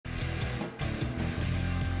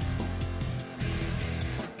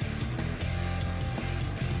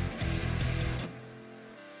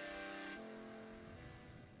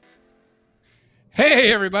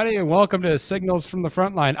Hey, everybody, and welcome to Signals from the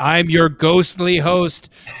Frontline. I'm your ghostly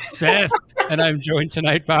host, Seth, and I'm joined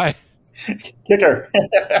tonight by Kicker.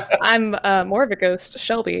 I'm more of a ghost,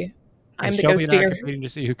 Shelby. I'm the Shelby and I are ghostier. competing to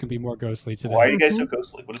see who can be more ghostly today. Why are you guys so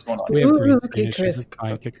ghostly? What is going on? We have green Ooh, screen get issues. It's crisp.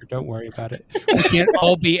 fine, Kicker. Don't worry about it. We can't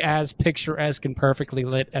all be as picturesque and perfectly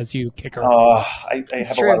lit as you, Kicker. I have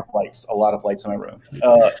It's a true. lot of lights in my room.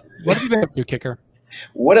 What have you been up to, Kicker?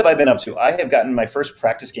 What have I been up to? I have gotten my first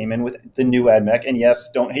practice game in with the new AdMech, and yes,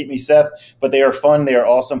 don't hate me, Seth, but they are fun, they are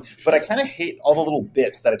awesome. But I kind of hate all the little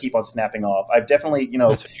bits that I keep on snapping off. I've definitely,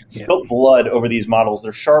 That's what you get. spilt blood over these models.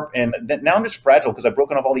 They're sharp, and now I'm just fragile because I've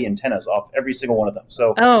broken off all the antennas off every single one of them.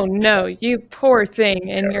 So Oh no, you poor thing,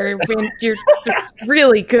 and you're this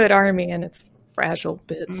really good army, and it's fragile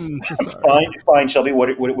bits. fine, Shelby. What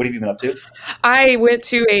have you been up to? I went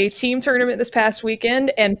to a team tournament this past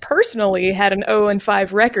weekend, and personally had an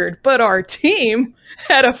 0-5 record, but our team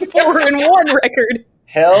had a 4-1 record.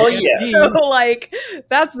 Hell yes. So,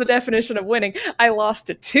 that's the definition of winning. I lost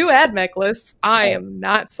to 2 AdMech lists. I am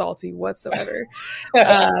not salty whatsoever.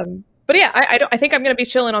 But yeah, I think I'm going to be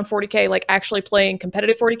chilling on 40K, like actually playing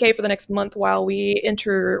competitive 40K for the next month while we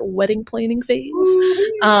enter wedding planning phase.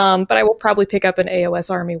 But I will probably pick up an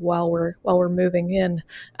AOS army while we're moving in.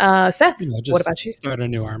 Seth, what about you? Start a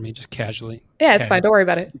new army, just casually. Yeah, it's fine. Don't worry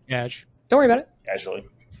about it. Cash. Don't worry about it. Casually.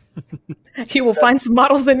 You will find some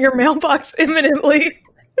models in your mailbox imminently.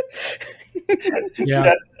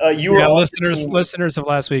 Yeah. Seth, you were listeners of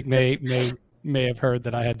last week may have heard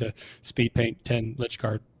that I had to speed paint 10 Lich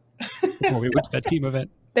Guard before we went to that team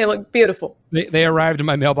event. They look beautiful. They arrived in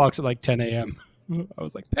my mailbox at like 10 a.m. I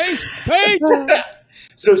was like, paint!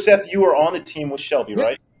 So, Seth, you were on the team with Shelby,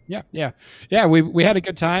 right? Yeah. We had a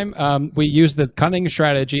good time. We used the cunning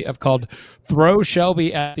strategy of called throw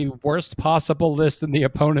Shelby at the worst possible list in the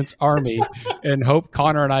opponent's army and hope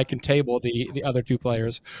Connor and I can table the other 2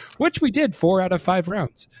 players, which we did 4 out of 5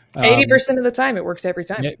 rounds. 80% of the time, it works every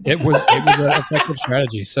time. It was an effective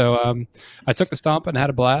strategy. So I took the stomp and had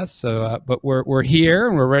a blast. So, but we're here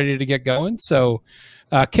and we're ready to get going. So.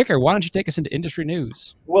 Kicker, why don't you take us into industry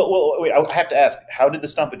news? Well, wait, I have to ask, how did the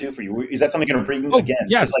Stompa do for you? Is that something you're going to bring again?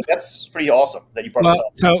 Yes. That's pretty awesome that you brought us up.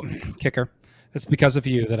 So, Kicker, it's because of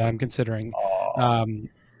you that I'm considering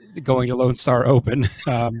going to Lone Star Open.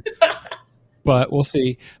 But we'll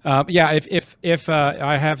see. If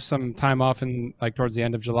I have some time off in towards the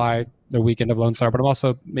end of July, the weekend of Lone Star, but I'm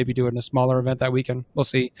also maybe doing a smaller event that weekend. We'll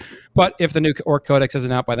see. But if the new Orc Codex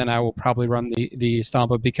isn't out by then, I will probably run the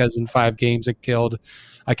Stompa because in 5 games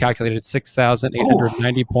I calculated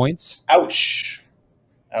 6,890 points. Ouch.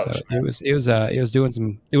 So it was doing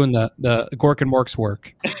the Gork and Mork's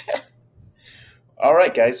work. All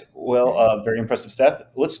right, guys. Well, very impressive, Seth.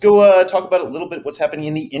 Let's go talk about a little bit what's happening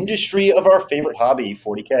in the industry of our favorite hobby,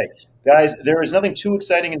 40K. Guys, there is nothing too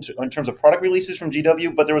exciting in terms of product releases from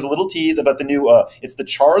GW, but there was a little tease about the new, it's the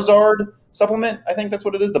Charizard supplement. I think that's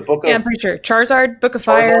what it is, the Book of... Yeah, I'm pretty sure. Charizard, Book of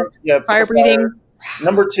Fire, Fire Breathing.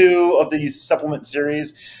 Number 2 of these supplement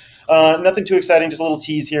series. Nothing too exciting, just a little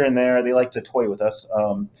tease here and there. They like to toy with us.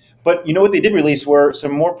 But you know what they did release were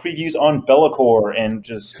some more previews on Be'lakor and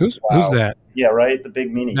just... Who's that? Yeah, right? The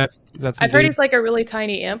big meanie. I've heard he's like a really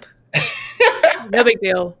tiny imp. No big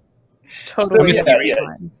deal. Totally.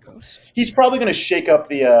 Fine. He's probably going to shake up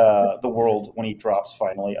the world when he drops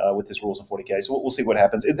finally with his rules in 40K. So we'll see what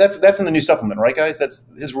happens. That's in the new supplement, right, guys?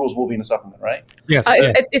 His rules will be in the supplement, right? Yes.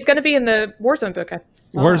 It's going to be in the Warzone book.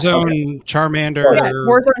 Warzone, Charmander. Yeah,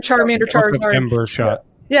 Warzone, Charmander, Charizard. Ember Shot.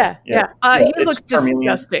 Yeah. He looks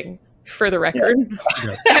disgusting. For the record,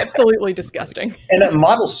 absolutely disgusting. And that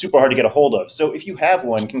model's super hard to get a hold of. So if you have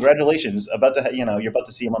one, congratulations! You're about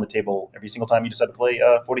to see him on the table every single time you decide to play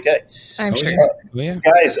 40K. I'm sure,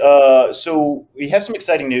 guys. So we have some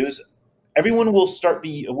exciting news. Everyone will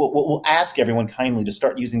we'll ask everyone kindly to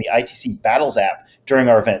start using the ITC Battles app during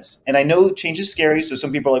our events. And I know change is scary, so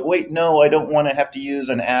some people are like, "Wait, no, I don't want to have to use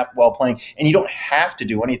an app while playing." And you don't have to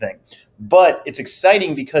do anything. But it's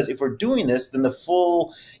exciting because if we're doing this, then the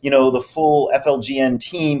full FLGN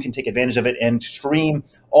team can take advantage of it and stream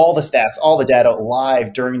all the stats, all the data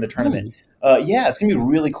live during the tournament. It's going to be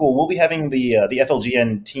really cool. We'll be having the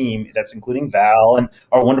FLGN team that's including Val and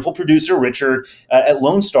our wonderful producer, Richard, at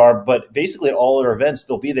Lone Star. But basically at all our events,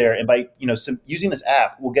 they'll be there. And by using this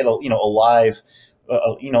app, we'll get a live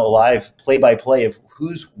play-by-play of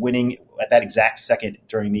who's winning at that exact second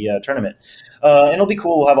during the tournament. And it'll be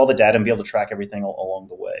cool. We'll have all the data and be able to track everything along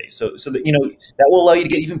the way. So that that will allow you to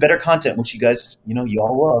get even better content, which you guys you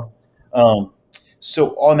all love.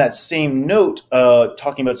 So on that same note,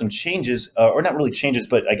 talking about some changes, or not really changes,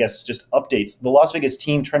 but I guess just updates, the Las Vegas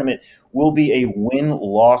Team Tournament will be a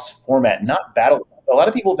win-loss format, not battle. A lot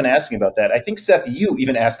of people have been asking about that. I think, Seth, you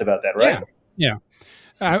even asked about that, right? Yeah.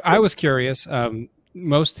 I was curious.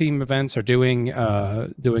 Most team events are doing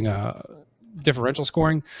differential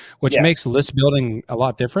scoring, which makes list building a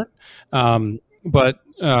lot different. But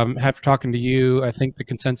after talking to you, I think the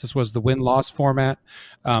consensus was the win-loss format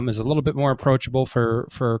is a little bit more approachable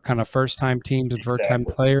for kind of first-time teams and first-time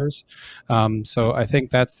players. So I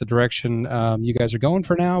think that's the direction you guys are going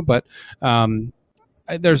for now. But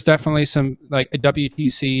there's definitely some, like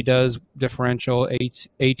WTC does differential,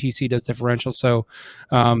 ATC does differential. So,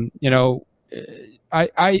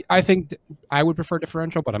 I think I would prefer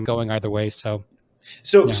differential, but I'm going either way. So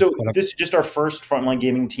this is just our first Frontline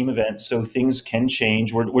Gaming team event, so things can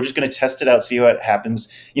change. We're just going to test it out, see how it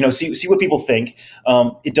happens. See what people think.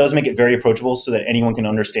 It does make it very approachable, so that anyone can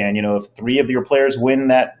understand. If 3 of your players win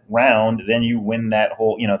that round, then you win that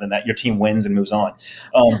whole. Then that your team wins and moves on.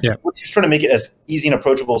 We're just trying to make it as easy and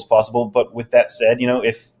approachable as possible. But with that said,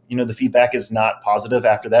 if the feedback is not positive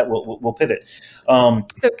after that, we'll pivot.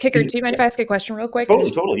 So, Kicker, do you mind if I ask a question real quick?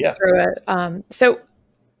 Totally, yeah. So,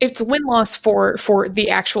 it's win-loss for the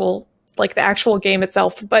actual game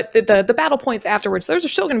itself, but the battle points afterwards, those are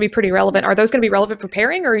still going to be pretty relevant. Are those going to be relevant for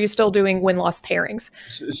pairing, or are you still doing win-loss pairings?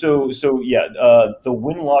 The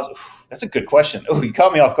win-loss. That's a good question. Oh, you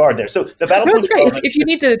caught me off guard there. So the battle points. Great. If you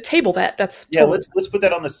need to table that, that's totally let's put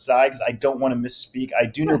that on the side because I don't want to misspeak. I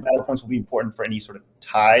do know battle points will be important for any sort of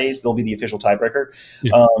ties. They'll be the official tiebreaker.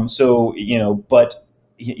 Yeah. But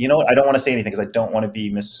you know what? I don't want to say anything because I don't want to be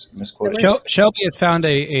misquoted. Shelby has found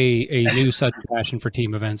a new sudden passion for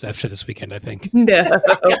team events after this weekend, I think. No.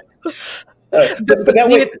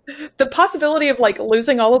 The possibility of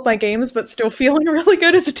losing all of my games but still feeling really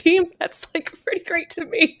good as a team, that's pretty great to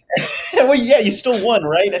me. Well, yeah, you still won,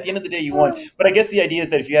 right? At the end of the day, you won. But I guess the idea is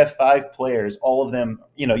that if you have 5 players, all of them,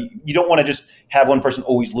 you don't want to just have one person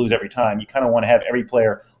always lose every time. You kind of want to have every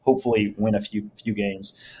player hopefully win a few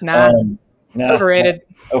games. Overrated.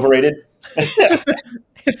 Overrated?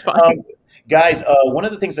 It's fine. Guys, one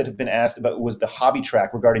of the things that have been asked about was the hobby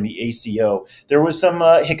track regarding the ACO. There was some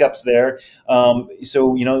hiccups there.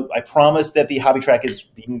 I promised that the hobby track is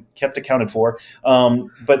being kept accounted for.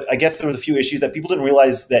 But I guess there were a few issues that people didn't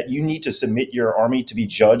realize that you need to submit your army to be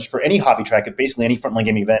judged for any hobby track at basically any Frontline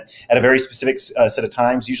Gaming event at a very specific set of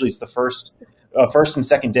times. Usually it's the first and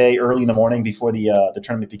second day early in the morning before the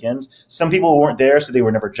tournament begins. Some people weren't there, so they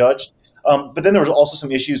were never judged. But then there was also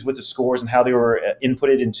some issues with the scores and how they were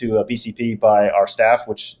inputted into BCP by our staff,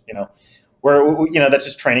 which, that's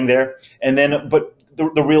just training there. And then, but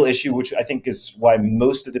the real issue, which I think is why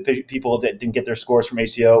most of the people that didn't get their scores from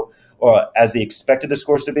ACO or as they expected the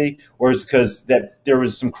scores to be, was because that there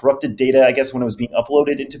was some corrupted data, I guess, when it was being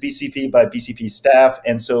uploaded into BCP by BCP staff.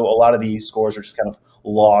 And so a lot of these scores are just kind of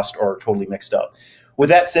lost or totally mixed up. With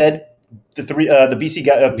that said, the BC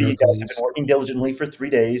guys have been working diligently for 3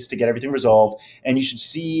 days to get everything resolved, and you should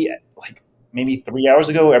see maybe 3 hours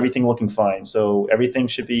ago everything looking fine. So everything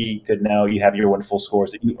should be good now. You have your wonderful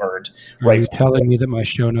scores that you earned. Are you telling me that my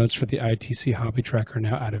show notes for the ITC hobby track are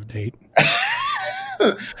now out of date?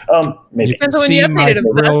 Maybe. Depends on when you updated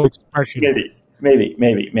them.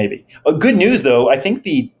 Maybe. Good news though. I think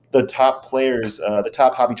the top players, the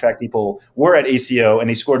top hobby track people were at ACO and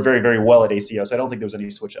they scored very, very well at ACO. So I don't think there was any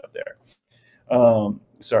switch up there.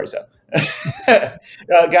 Sorry, Seth.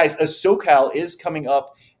 Guys, SoCal is coming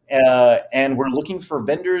up and we're looking for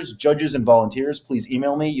vendors, judges, and volunteers. Please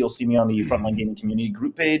email me. You'll see me on the Frontline Gaming Community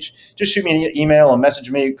group page. Just shoot me an email or message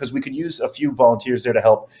me because we could use a few volunteers there to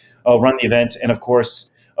help run the event. And of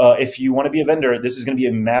course, if you want to be a vendor, this is going to be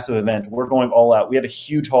a massive event. We're going all out. We have a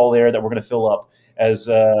huge hall there that we're going to fill up as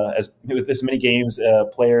with as many games,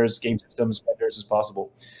 players, game systems, vendors as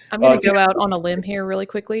possible. I'm going to go out on a limb here really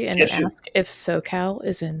quickly and ask if SoCal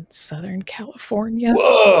is in Southern California.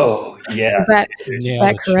 Whoa! Yeah. Is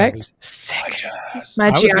that correct? Sick.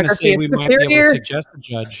 My geography is superior. Might be able to suggest a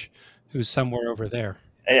judge who's somewhere over there.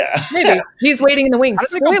 Yeah. Maybe. He's waiting in the wings.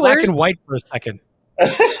 Spoilers. Black and white for a second.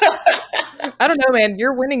 I don't know, man.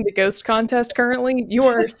 You're winning the ghost contest currently. You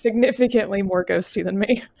are significantly more ghosty than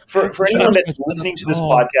me. For anyone that's listening to this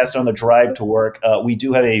podcast on the drive to work, we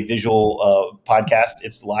do have a visual podcast.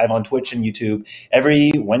 It's live on Twitch and YouTube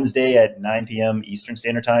every Wednesday at 9 p.m. Eastern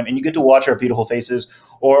Standard Time. And you get to watch our beautiful faces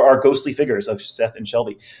or our ghostly figures of Seth and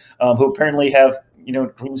Shelby, who apparently have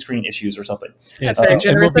green screen issues or something. Yeah, that's very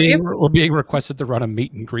generous of you. We're being requested to run a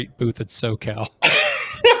meet and greet booth at SoCal.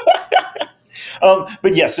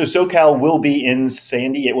 But yes, so SoCal will be in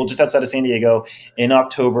San Diego, well, just outside of San Diego in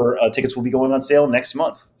October. Tickets will be going on sale next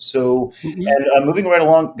month. So, and moving right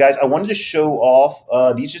along, guys, I wanted to show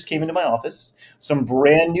off. These just came into my office. Some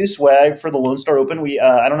brand new swag for the Lone Star Open.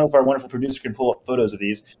 I don't know if our wonderful producer can pull up photos of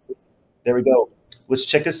these. There we go. Let's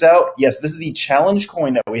check this out. Yes, this is the challenge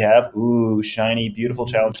coin that we have. Ooh, shiny, beautiful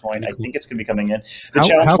challenge coin. I think it's going to be coming in. The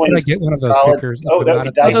challenge coin is get one of those solid. stickers? Oh, that would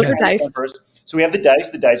be dice. Those are dice. First. So we have the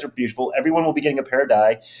dice. The dice are beautiful. Everyone will be getting a pair of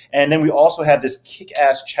die. And then we also have this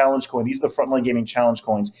kick-ass challenge coin. These are the Frontline Gaming challenge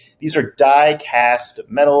coins. These are die-cast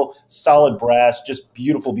metal, solid brass, just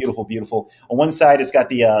beautiful, beautiful, beautiful. On one side, it's got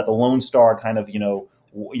the Lone Star kind of,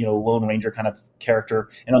 Lone Ranger kind of character,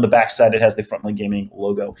 and on the back side it has the Frontline Gaming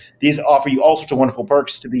logo. These offer you all sorts of wonderful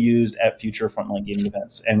perks to be used at future Frontline Gaming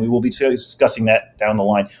events, and we will be discussing that down the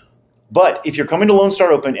line. But if you're coming to Lone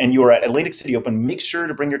Star Open and you are at Atlantic City Open, make sure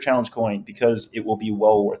to bring your challenge coin because it will be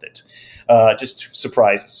well worth it. Just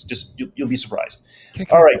surprises. You'll be surprised.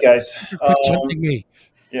 All right, guys. Me.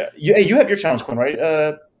 Yeah, you have your challenge coin,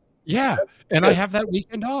 right? Yeah, and I have that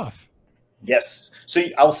weekend off. Yes. So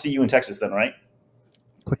I'll see you in Texas then, right?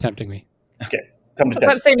 Quit tempting me. Okay. Come to I was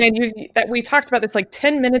about to say, man, we talked about this like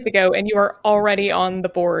 10 minutes ago, and you are already on the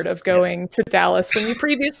board of going to Dallas when you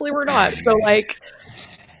previously were not. So, like,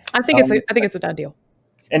 I think it's a done deal.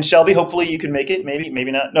 And Shelby, hopefully you can make it.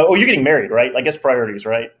 Maybe not. No. Oh, you're getting married, right? I guess priorities,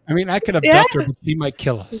 right? I mean, I could abduct her, but she might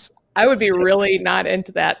kill us. I would be really not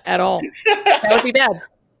into that at all. That would be bad.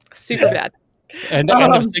 Super bad. And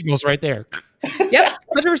end of signals right there. Yep,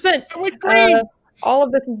 100%. All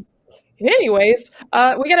of this is... Anyways,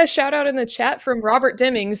 we got a shout out in the chat from Robert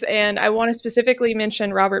Dimmings, and I want to specifically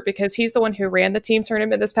mention Robert because he's the one who ran the team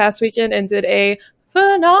tournament this past weekend and did a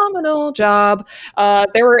phenomenal job.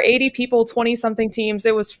 There were 80 people, 20-something teams.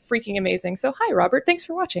 It was freaking amazing. So hi, Robert. Thanks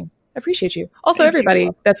for watching. I appreciate you. Also,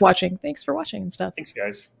 everybody that's watching, thanks for watching and stuff. Thanks,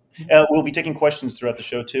 guys. We'll be taking questions throughout the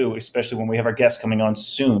show, too, especially when we have our guests coming on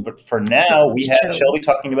soon. But for now, we have Shelby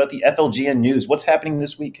talking about the FLGN news. What's happening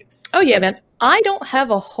this week? Oh, yeah, man. I don't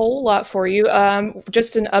have a whole lot for you.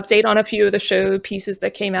 Just an update on a few of the show pieces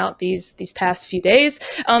that came out these past few days.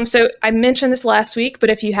 So I mentioned this last week, but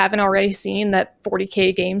if you haven't already seen that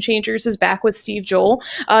 40K Game Changers is back with Steve Joel.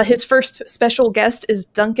 His first special guest is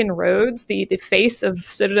Duncan Rhodes, the face of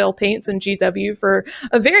Citadel Paints and GW for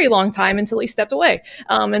a very long time until he stepped away.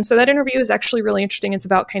 And so that interview is actually really interesting. It's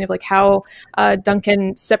about kind of like how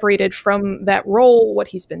Duncan separated from that role, what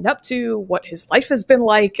he's been up to, what his life has been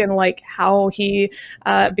like, and like how he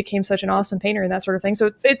became such an awesome painter and that sort of thing. So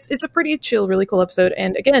it's a pretty chill, really cool episode.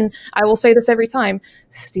 And again, I will say this every time,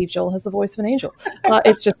 Steve Joel has the voice of an angel.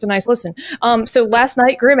 It's just a nice listen. So last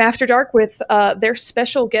night, Grim After Dark with their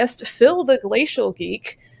special guest, Phil the Glacial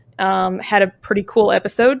Geek, had a pretty cool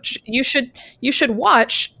episode. You should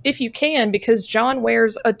watch if you can, because John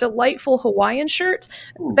wears a delightful Hawaiian shirt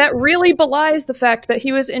that really belies the fact that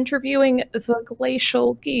he was interviewing the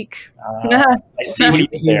Glacial Geek. I see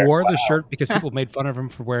what he wore the shirt because people made fun of him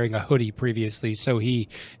for wearing a hoodie previously, so he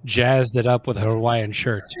jazzed it up with a Hawaiian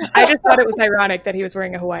shirt. I just thought it was ironic that he was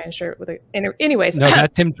wearing a Hawaiian shirt with it. Anyways, no,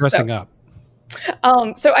 that's him dressing up.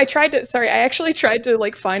 So I actually tried to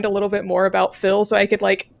like find a little bit more about Phil so I could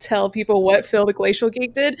like tell people what Phil the Glacial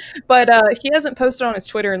Geek did, but he hasn't posted on his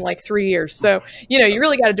Twitter in like 3 years. So, you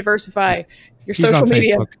really got to diversify your social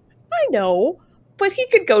media. Facebook. I know, but he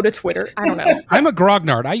could go to Twitter. I don't know. I'm a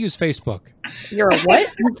grognard. I use Facebook. You're a what?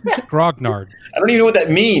 Grognard. I don't even know what that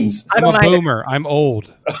means. I'm a boomer. I'm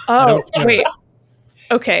old. Oh, wait.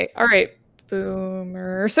 Okay. All right.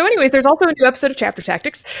 Boomer. So anyways, there's also a new episode of Chapter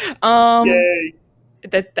Tactics. Yay.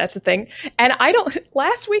 That's a thing. And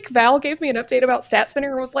last week Val gave me an update about Stat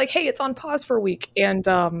Center and was like, hey, it's on pause for a week. And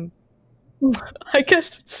I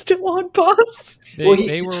guess it's still on pause.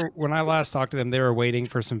 They were, when I last talked to them, they were waiting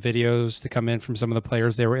for some videos to come in from some of the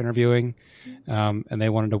players they were interviewing. And they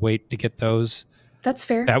wanted to wait to get those. That's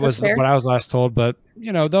fair. That was fair. what I was last told, but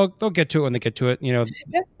they'll get to it when they get to it. Yeah.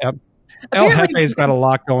 El Jefe's got a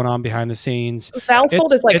lot going on behind the scenes. Val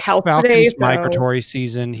sold his house Falcons today. So... migratory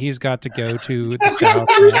season. He's got to go to the south.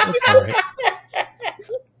 It's all right.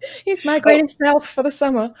 He's migrating south for the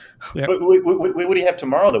summer. Yep. But what do you have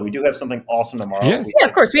tomorrow, though? We do have something awesome tomorrow. Yes. Yeah,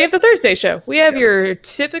 of course. We have the Thursday show. We have your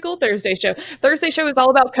typical Thursday show. Thursday show is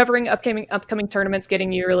all about covering upcoming tournaments,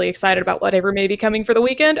 getting you really excited about whatever may be coming for the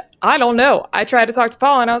weekend. I don't know. I tried to talk to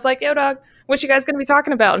Paul, and I was like, yo, dog, what you guys going to be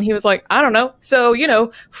talking about? And he was like, I don't know.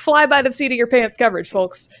 So, fly by the seat of your pants coverage,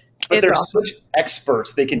 folks. But they're awesome. such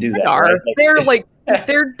experts. They can do that. They are. Right?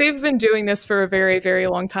 They've been doing this for a very, very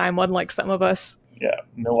long time, unlike some of us. Yeah,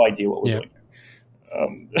 no idea what we're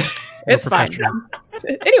doing. It's fine.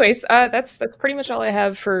 Anyways, that's pretty much all I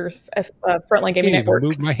have for Frontline Gaming Network.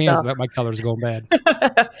 Move my hands without my colors going bad.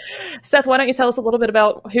 Seth, why don't you tell us a little bit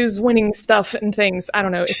about who's winning stuff and things? I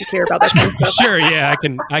don't know if you care about that kind of stuff. Sure, yeah,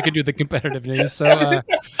 I can do the competitive news. So,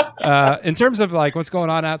 in terms of like what's going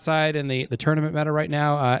on outside in the tournament meta right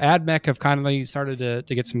now, AdMech have kindly started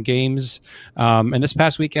to get some games. And this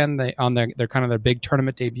past weekend, their kind of their big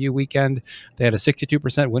tournament debut weekend, they had a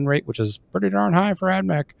 62% win rate, which is pretty darn high for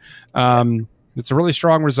AdMech. It's a really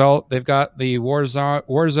strong result. They've got the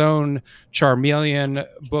Warzone Charmeleon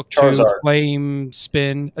Book 2 Flame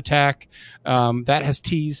Spin attack. That has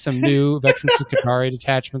teased some new Veterans of Takari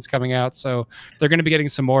detachments coming out. So they're going to be getting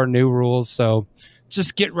some more new rules. So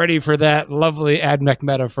just get ready for that lovely AdMech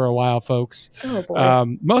meta for a while, folks. Oh,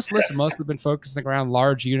 boy. Most have been focusing around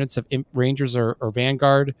large units of Rangers or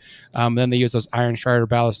Vanguard. Then they use those Iron Strider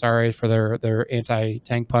Ballistari for their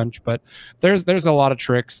anti-tank punch. But there's a lot of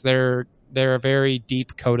tricks. They're a very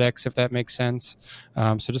deep codex, if that makes sense.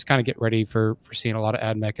 So just kind of get ready for seeing a lot of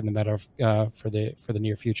AdMech in the meta for the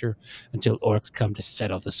near future until orcs come to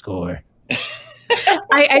settle the score.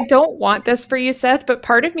 I don't want this for you, Seth, but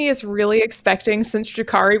part of me is really expecting, since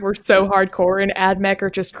Drukhari were so hardcore and AdMech are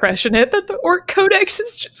just crushing it, that the Orc Codex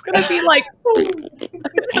is just going to be like...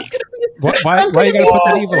 Why you got to put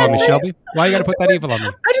that evil on me, Shelby? Why you got to put that evil on me?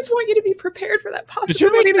 I just want you to be prepared for that possibility. Did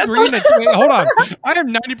you make me green? Wait, hold on. I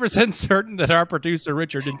am 90% certain that our producer,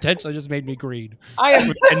 Richard, intentionally just made me green.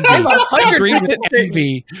 I'm 100% with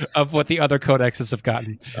envy of what the other codexes have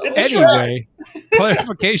gotten. Anyway,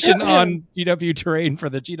 clarification on GW terrain for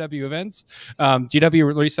the GW events. GW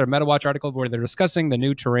released their MetaWatch article where they're discussing the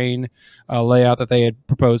new terrain layout that they had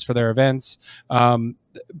proposed for their events.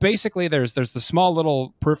 Basically, there's the small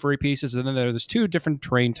little periphery pieces, and then there's two different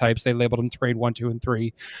terrain types. They labeled them terrain 1, 2, and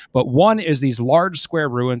 3. But one is these large square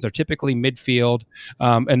ruins. They're typically midfield,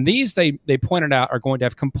 and these they pointed out are going to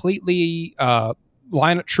have completely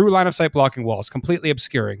true line of sight blocking walls, completely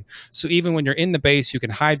obscuring. So even when you're in the base, you can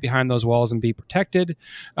hide behind those walls and be protected.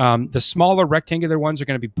 The smaller rectangular ones are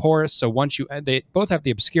going to be porous. So once they both have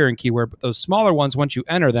the obscuring keyword, but those smaller ones, once you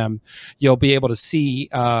enter them, you'll be able to see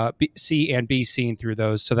and be seen through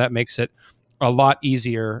those. So that makes it a lot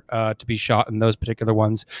easier to be shot in those particular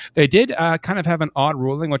ones. They did kind of have an odd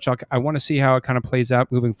ruling, which I want to see how it kind of plays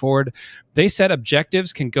out moving forward. They said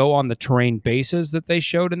objectives can go on the terrain bases that they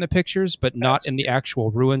showed in the pictures, but not in the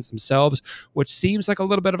actual ruins themselves, which seems like a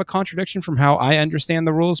little bit of a contradiction from how I understand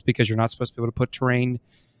the rules, because you're not supposed to be able to put terrain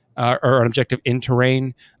or an objective in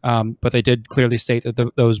terrain, but they did clearly state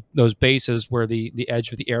that those bases were the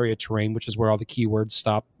edge of the area terrain, which is where all the keywords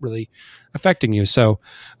stop really affecting you. So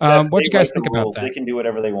what do you guys think about that? They can do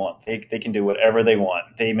whatever they want. They can do whatever they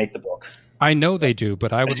want. They make the book. I know they do,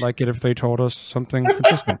 but I would like it if they told us something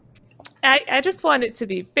consistent. I just want it to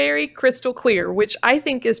be very crystal clear, which I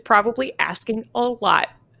think is probably asking a lot.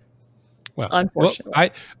 Well,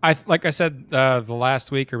 unfortunately, I like I said the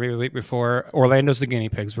last week or maybe the week before, Orlando's the guinea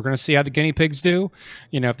pigs. We're going to see how the guinea pigs do.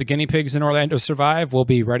 You know, if the guinea pigs in Orlando survive, we'll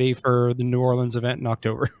be ready for the New Orleans event in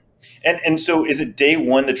October. And so is it day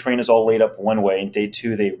one the train is all laid up one way, and day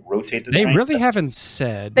two they rotate the train? They really haven't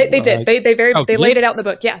said. They did. They laid it out in the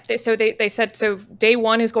book. Yeah. They said so day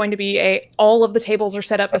one is going to be all of the tables are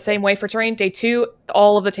set up the same way for terrain. Day two,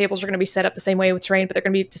 all of the tables are going to be set up the same way with terrain, but they're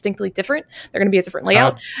going to be distinctly different. They're going to be a different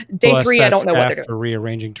layout. Day three, I don't know what they're doing. For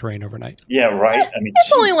rearranging terrain overnight. Yeah, right. I mean,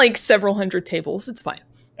 it's only like several hundred tables. It's fine.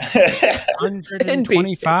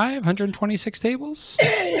 125, 126 tables.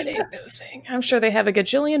 It ain't no thing. I'm sure they have a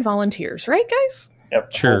gajillion volunteers, right, guys?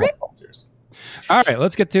 Yep, sure. Right. All right,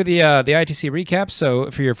 let's get through the ITC recap. So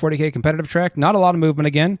for your 40K competitive track, not a lot of movement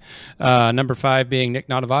again. Number 5 being Nick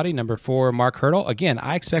Nonavati. Number 4, Mark Hurdle. Again,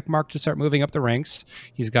 I expect Mark to start moving up the ranks.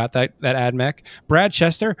 He's got that AdMech. Brad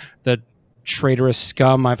Chester, the traitorous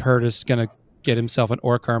scum I've heard is going to get himself an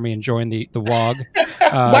orc army and join the WOG.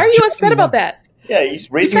 Why are you upset about that? Yeah,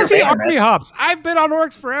 he's raising because your he army hops. I've been on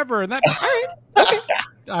orcs forever, and that. Okay.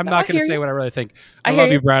 I'm not going to say what I really think. I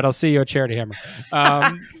love you, Brad. I'll see you at Charity Hammer.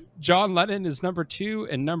 John Lennon is number 2,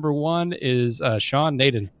 and number 1 is Sean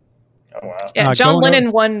Naden. Oh wow! Yeah, John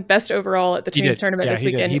Lennon won best overall at the team tournament this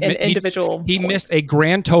weekend in individual. He missed a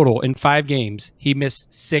grand total in 5 games. He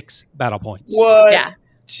missed 6 battle points. What? Yeah.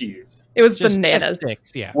 Jeez. It was bananas.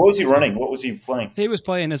 6, yeah. What was he running? What was he playing? He was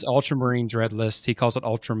playing his Ultramarine Dread list. He calls it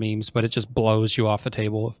Ultra Memes, but it just blows you off the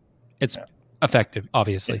table. It's effective,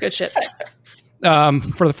 obviously. It's good shit.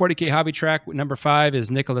 For the 40K hobby track, number 5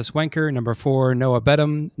 is Nicholas Wenker. Number 4, Noah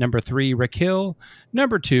Bedham. Number 3, Rick Hill.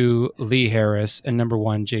 Number 2, Lee Harris. And number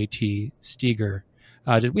 1, JT Steger.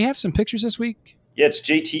 Did we have some pictures this week? Yeah, it's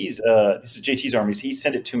JT's. This is JT's Armies. He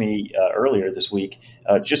sent it to me earlier this week.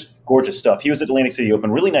 Just gorgeous stuff. He was at Atlantic City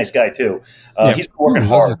Open. Really nice guy too. Yeah. He's been working Ooh, those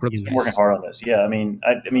hard. look really He's been nice. working hard on this. Yeah, I mean,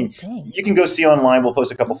 Okay. you can go see online. We'll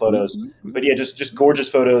post a couple photos. But yeah, just gorgeous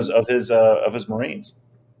photos of his Marines.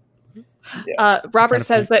 Robert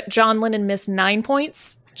says that John Lennon missed 9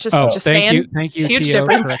 points. Just thank you, Huge Tio,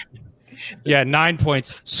 difference. correct. Yeah, 9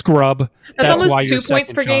 points. Scrub. That's why almost you're 2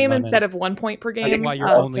 points second, per John game Lennon. instead of 1 point per game. That's why you're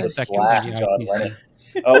Oh, only just- second slash in the John IPC.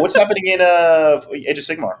 Lennon. What's happening in Age of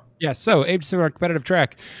Sigmar? Yeah, so Age of Sigmar competitive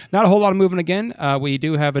track. Not a whole lot of movement again. We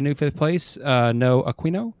do have a new 5th place, No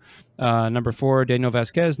Aquino. Number 4, Daniel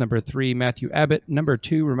Vasquez. Number 3, Matthew Abbott. Number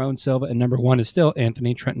 2, Ramon Silva. And number 1 is still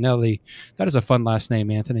Anthony Trentinelli. That is a fun last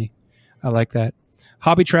name, Anthony. I like that.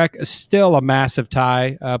 Hobby Track is still a massive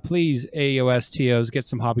tie. Please, AOS TOs, get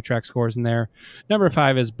some Hobby Track scores in there. Number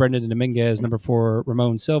 5 is Brendan Dominguez. Number 4,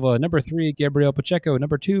 Ramon Silva. Number 3, Gabriel Pacheco.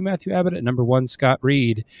 Number 2, Matthew Abbott. And number 1, Scott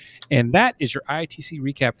Reed. And that is your ITC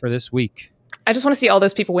recap for this week. I just want to see all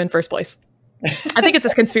those people win first place. I think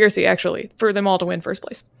it's a conspiracy, actually, for them all to win first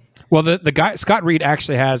place. Well, the guy, Scott Reed,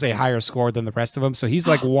 actually has a higher score than the rest of them. So he's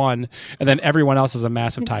like 1, and then everyone else is a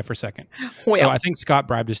massive tie for second. Well, So I think Scott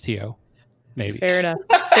bribed his TO. Maybe. fair enough.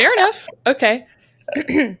 Fair enough. Okay.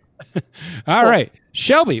 All right.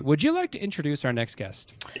 Shelby, would you like to introduce our next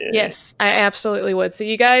guest? Yes, I absolutely would. So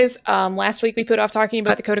you guys, last week we put off talking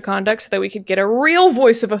about the code of conduct so that we could get a real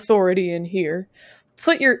voice of authority in here.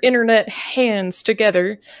 Put your internet hands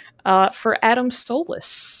together for Adam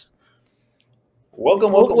Solis.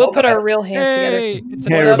 Welcome. We'll put our real hands Hey, together. it's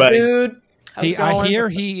Hey, What everybody. up, dude? How's it I going? hear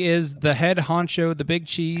he is the head honcho, the big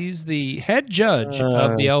cheese, the head judge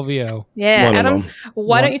of the LVO. Yeah, One of Adam, them.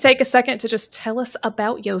 why don't you take a second to just tell us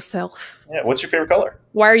about yourself? Yeah, what's your favorite color?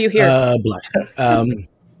 Why are you here? Black.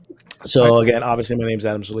 So again, obviously my name's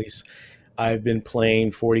Adam Solis. I've been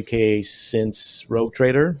playing 40K since Rogue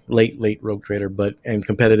Trader, late Rogue Trader, and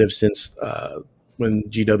competitive since when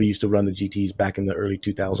GW used to run the GTs back in the early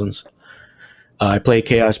 2000s. I play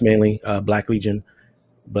Chaos mainly, Black Legion,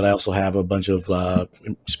 but I also have a bunch of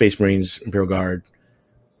Space Marines, Imperial Guard,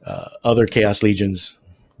 other Chaos Legions,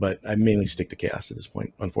 but I mainly stick to Chaos at this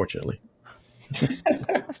point, unfortunately.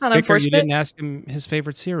 That's not Victor, you unfortunate. didn't ask him his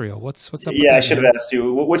favorite cereal. What's up? with Yeah, that, I should have man? asked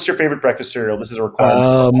you. What's your favorite breakfast cereal? This is a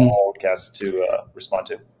requirement for all guests to respond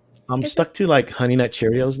to. I'm stuck to like Honey Nut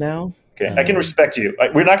Cheerios now. Okay, I can respect you.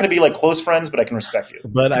 We're not going to be like close friends, but I can respect you.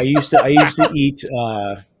 But I used to eat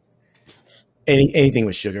anything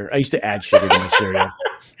with sugar. I used to add sugar to my cereal,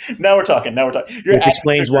 Now we're talking. You're which adding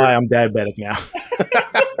explains sugar. why I'm diabetic now.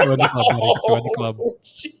 Join the club, buddy. Join the club. All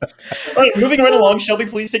right, moving right along. Shelby,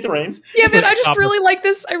 please take the reins. Yeah, man, I just Stop really like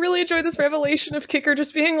this. I really enjoyed this revelation of Kicker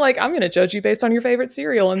just being like, I'm going to judge you based on your favorite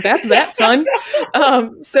cereal, and that's that, son.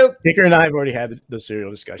 So Kicker and I have already had the cereal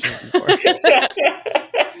discussion before.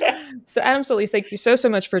 So Adam Solis, thank you so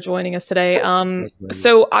much for joining us today.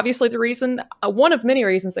 So obviously the reason, one of many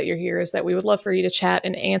reasons that you're here is that we would love for you to chat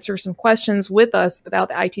and answer some questions with us about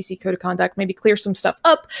the ITC Code of Conduct, maybe clear some stuff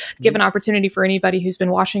up, give an opportunity for anybody who's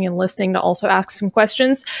been watching and listening to also ask some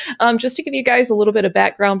questions. Just to give you guys a little bit of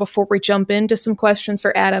background before we jump into some questions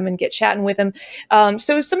for Adam and get chatting with him.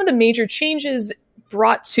 So some of the major changes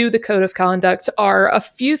brought to the Code of Conduct are a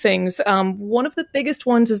few things. One of the biggest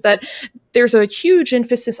ones is that there's a huge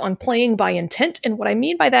emphasis on playing by intent. And what I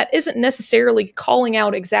mean by that isn't necessarily calling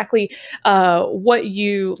out exactly what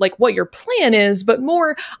your plan is, but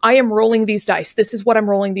more, I am rolling these dice. This is what I'm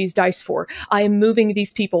rolling these dice for. I am moving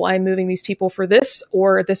these people. I am moving these people for this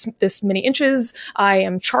or this many inches. I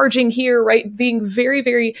am charging here, right? Being very,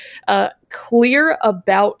 very clear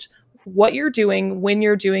about what you're doing, when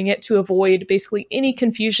you're doing it, to avoid basically any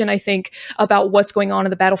confusion, I think, about what's going on in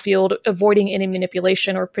the battlefield, avoiding any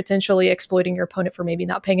manipulation or potentially exploiting your opponent for maybe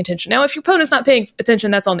not paying attention. Now, if your opponent's not paying attention,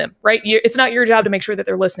 that's on them, right? It's not your job to make sure that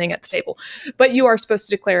they're listening at the table, but you are supposed to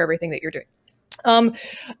declare everything that you're doing.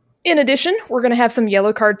 In addition, we're going to have some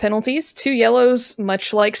yellow card penalties. 2 yellows,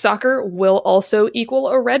 much like soccer, will also equal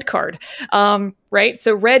a red card. Right?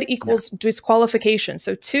 So red equals disqualification.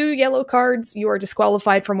 So 2 yellow cards, you are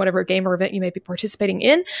disqualified from whatever game or event you may be participating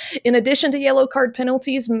in. In addition to yellow card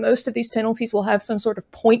penalties, most of these penalties will have some sort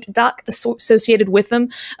of point doc associated with them.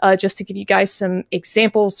 Just to give you guys some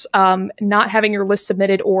examples, not having your list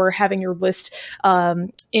submitted or having your list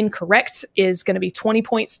incorrect is going to be 20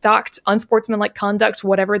 points docked. Unsportsmanlike conduct,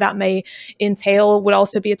 whatever that may entail, would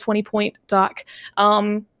also be a 20-point dock.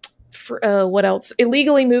 What else?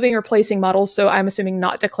 Illegally moving or placing models. So I'm assuming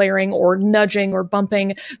not declaring or nudging or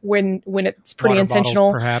bumping when it's pretty Water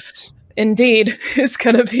intentional. bottles, perhaps. Indeed, is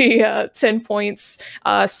going to be 10 points.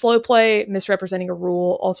 Slow play, misrepresenting a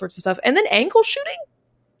rule, all sorts of stuff. And then ankle shooting.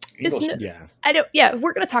 is no, Yeah. I don't. Yeah,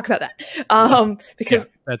 we're going to talk about that because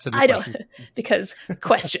that's I don't because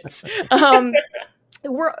questions.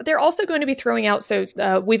 They're also going to be throwing out. So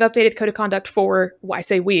we've updated the code of conduct for. Well, I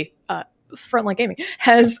say we. Frontline Gaming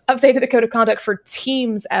has updated the code of conduct for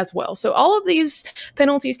teams as well. So all of these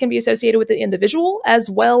penalties can be associated with the individual as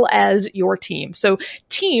well as your team. So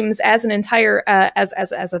teams as an entire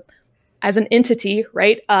as an entity,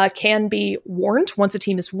 right, can be warned. Once a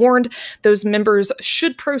team is warned, those members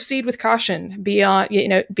should proceed with caution, be on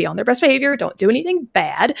their best behavior. Don't do anything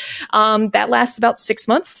bad. That lasts about 6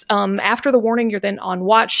 months. After the warning, you're then on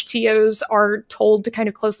watch. TOs are told to kind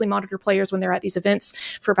of closely monitor players when they're at these events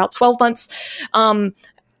for about 12 months.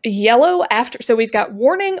 Yellow after, so we've got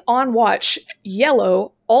warning, on watch,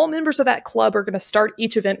 yellow. All members of that club are going to start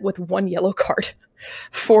each event with 1 yellow card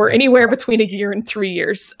for anywhere between 1 year and 3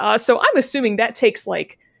 years. So I'm assuming that takes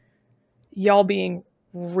like y'all being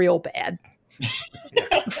real bad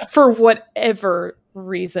for whatever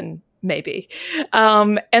reason, maybe.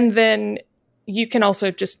 And then you can also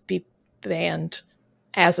just be banned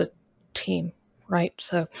as a team, right?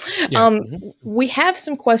 So we have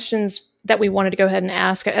some questions that we wanted to go ahead and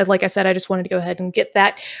ask. Like I said, I just wanted to go ahead and get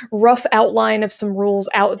that rough outline of some rules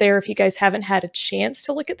out there if you guys haven't had a chance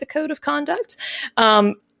to look at the code of conduct.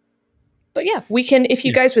 But yeah, we can, if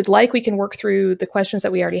you guys would like, we can work through the questions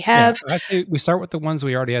that we already have. I say we start with the ones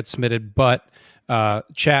we already had submitted, but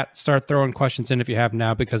chat, start throwing questions in if you have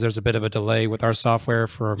now, because there's a bit of a delay with our software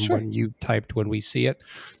from when you typed when we see it.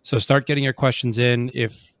 So start getting your questions in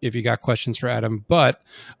if you got questions for Adam. But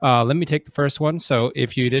let me take the first one. So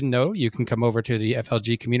if you didn't know, you can come over to the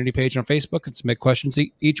FLG community page on Facebook and submit questions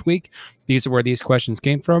each week. These are where these questions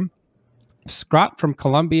came from. Scott from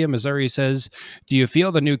Columbia, Missouri says, do you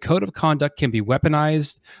feel the new code of conduct can be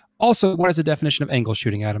weaponized? Also, what is the definition of angle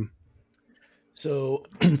shooting, Adam? So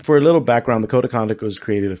for a little background, the code of conduct was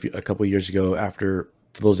created a couple of years ago for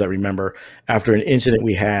those that remember, after an incident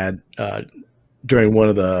we had during one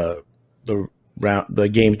of the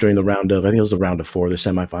games during the round of, I think it was the round of 4, the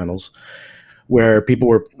semifinals, where people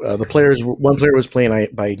were, one player was playing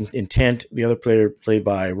by intent, the other player played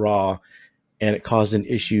by raw, and it caused an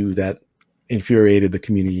issue that infuriated the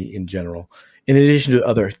community in general, in addition to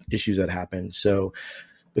other issues that happened. So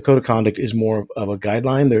the code of conduct is more of a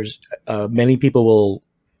guideline. There's many people will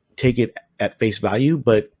take it at face value,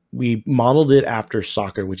 but we modeled it after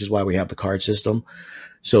soccer, which is why we have the card system.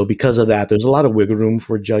 So because of that, there's a lot of wiggle room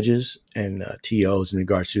for judges and TOs in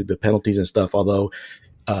regards to the penalties and stuff. Although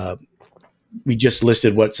we just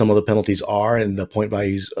listed what some of the penalties are and the point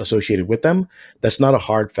values associated with them. That's not a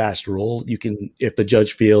hard, fast rule. You can, if the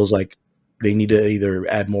judge feels like they need to either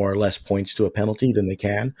add more or less points to a penalty, then they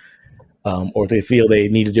can. Or if they feel they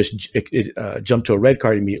need to just jump to a red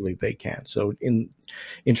card immediately, they can. So in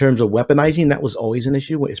terms of weaponizing, that was always an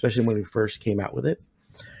issue, especially when we first came out with it.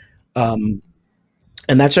 And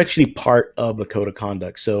that's actually part of the code of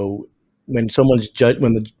conduct. So when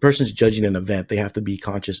the person's judging an event, they have to be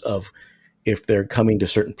conscious of if they're coming to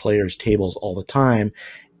certain players' tables all the time,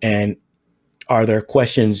 and are their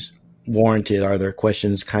questions warranted? Are their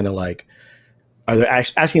questions kind of like, are they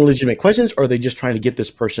asking legitimate questions, or are they just trying to get this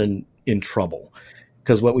person in trouble?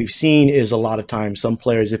 Because what we've seen is a lot of times some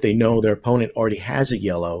players, if they know their opponent already has a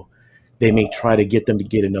yellow, they may try to get them to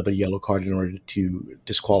get another yellow card in order to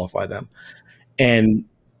disqualify them. And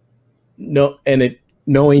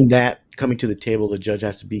knowing that, coming to the table, the judge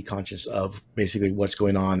has to be conscious of basically what's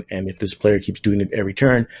going on. And if this player keeps doing it every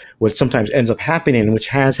turn, what sometimes ends up happening, which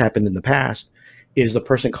has happened in the past, is the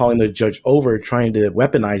person calling the judge over, trying to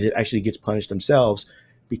weaponize it, actually gets punished themselves,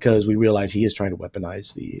 because we realize he is trying to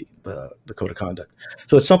weaponize the code of conduct.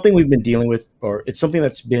 So it's something we've been dealing with, or it's something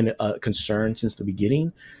that's been a concern since the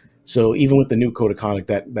beginning. So even with the new code of conduct,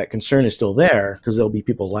 that concern is still there, because there'll be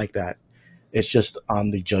people like that. It's just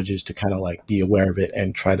on the judges to kind of like be aware of it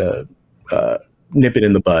and try to nip it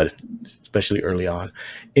in the bud, especially early on.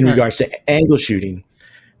 In regards to angle shooting,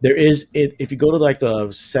 there is, if you go to like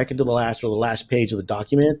the second to the last or the last page of the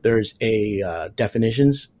document, there's a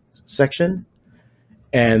definitions section,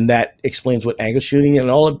 and that explains what angle shooting, and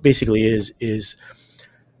all it basically is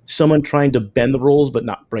someone trying to bend the rules but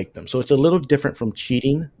not break them. So it's a little different from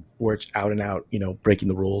cheating, where it's out and out, breaking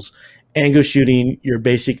the rules. Angle shooting,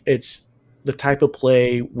 it's the type of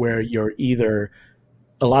play where you're either,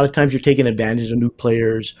 a lot of times you're taking advantage of new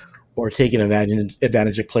players, or taking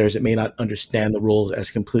advantage of players that may not understand the rules as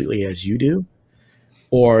completely as you do,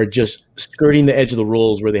 or just skirting the edge of the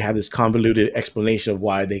rules where they have this convoluted explanation of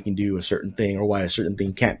why they can do a certain thing or why a certain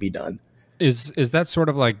thing can't be done. Is that sort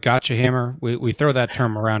of like gotcha hammer? We throw that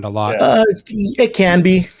term around a lot. It can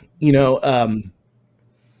be,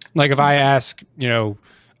 like if I ask,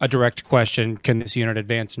 a direct question, can this unit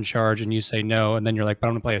advance and charge? And you say no, and then you're like, but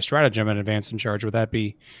I'm going to play a stratagem and advance and charge. Would that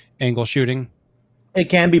be angle shooting? It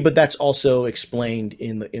can be, but that's also explained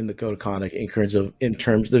in the code of conduct in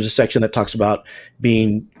terms. There's a section that talks about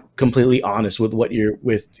being completely honest with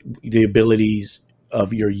with the abilities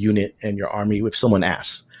of your unit and your army if someone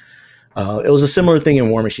asks. It was a similar thing in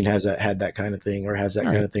War Machine had that kind of thing, or has that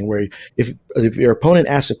kind of thing where if your opponent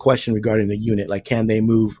asks a question regarding the unit, like can they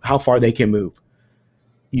move, how far they can move,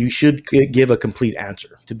 you should give a complete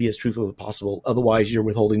answer to be as truthful as possible. Otherwise, you're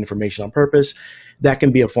withholding information on purpose. That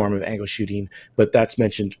can be a form of angle shooting, but that's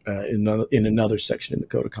mentioned in another section in the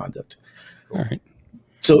code of conduct. All right.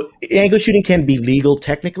 So angle shooting can be legal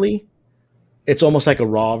technically. It's almost like a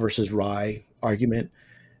raw versus rye argument.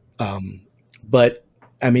 But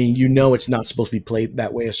I mean, it's not supposed to be played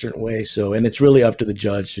that way, a certain way. So, and it's really up to the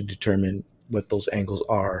judge to determine what those angles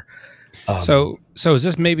are. So is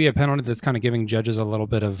this maybe a penalty that's kind of giving judges a little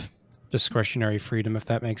bit of discretionary freedom, if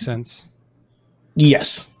that makes sense?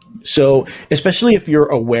 Yes. So especially if you're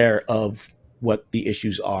aware of what the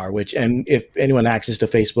issues are, and if anyone access to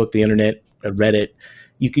Facebook, the internet, Reddit,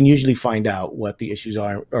 you can usually find out what the issues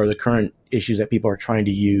are, or the current issues that people are trying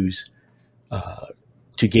to use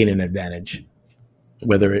to gain an advantage.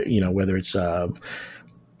 Whether it's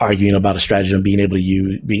arguing about a stratagem being able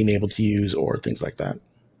to use, or things like that.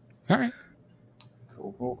 All right.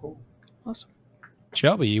 Cool. Awesome.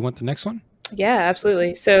 Shelby, you want the next one? Yeah,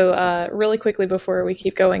 absolutely. So really quickly before we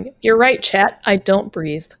keep going, you're right, chat. I don't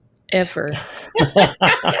breathe. Ever.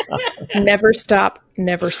 Never stop,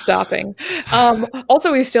 never stopping.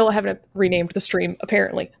 Also, we still haven't renamed the stream,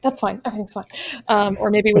 apparently. That's fine. Everything's fine. Or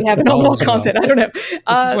maybe we have normal content. I don't know. This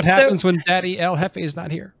is what happens when Daddy El Jefe is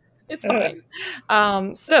not here. It's fine.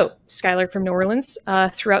 So, Skylar from New Orleans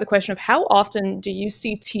threw out the question of how often do you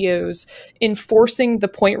see TOs enforcing the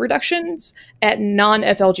point reductions at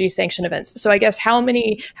non-FLG sanctioned events? So I guess how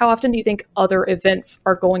often do you think other events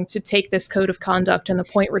are going to take this code of conduct and the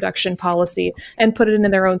point reduction policy and put it into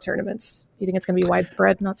their own tournaments? You think it's going to be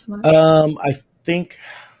widespread? Not so much? I think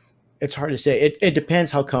it's hard to say. It depends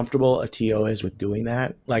how comfortable a TO is with doing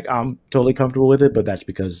that. Like, I'm totally comfortable with it, but that's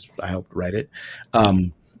because I helped write it.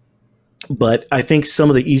 But I think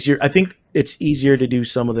it's easier to do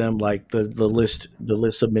some of them, like the list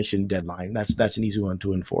submission deadline. That's an easy one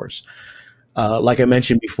to enforce. Like I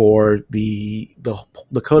mentioned before, the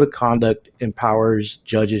code of conduct empowers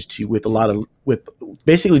judges to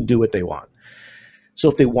basically do what they want. So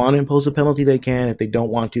if they want to impose a penalty, they can. If they don't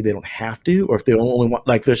want to, they don't have to. Or if they only want,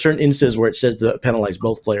 like, there's certain instances where it says to penalize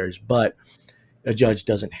both players, but a judge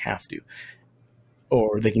doesn't have to.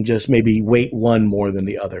 Or they can just maybe weight one more than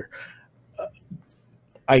the other.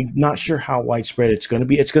 I'm not sure how widespread it's going to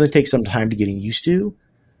be. It's going to take some time to getting used to.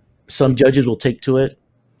 Some judges will take to it,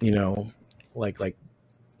 like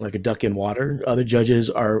a duck in water. Other judges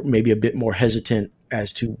are maybe a bit more hesitant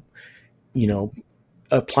as to,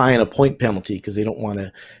 applying a point penalty because they don't want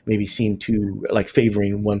to maybe seem too like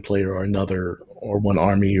favoring one player or another, or one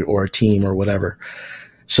army or a team or whatever.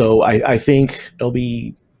 So I think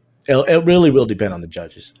it really will depend on the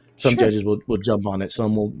judges. Some judges will jump on it.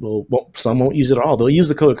 Some some won't use it at all. They'll use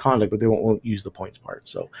the code of conduct, but they won't use the points part.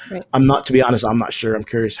 So to be honest, I'm not sure. I'm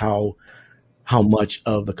curious how much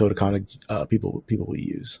of the code of conduct people will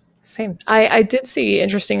use. Same. I did see,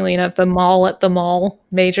 interestingly enough, the Mall at the Mall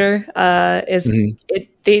major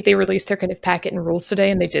they released their kind of packet and rules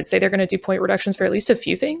today, and they did say they're going to do point reductions for at least a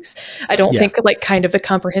few things. I don't think like kind of the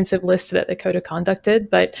comprehensive list that the code of conduct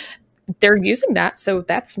did, but they're using that, so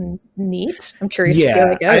that's neat. I'm curious to see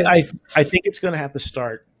how it goes. I think it's going to have to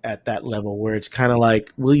start at that level where it's kind of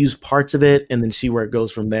like we'll use parts of it and then see where it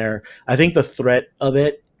goes from there. I think the threat of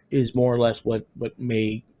it is more or less what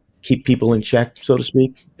may keep people in check, so to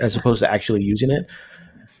speak, as opposed to actually using it.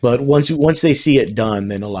 But once they see it done,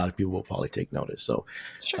 then a lot of people will probably take notice. So,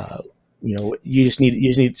 you just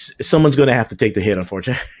need someone's going to have to take the hit,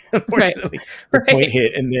 unfortunately, the point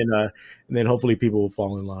hit, and then hopefully people will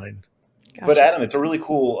fall in line. Gotcha. But Adam, it's a really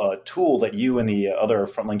cool tool that you and the other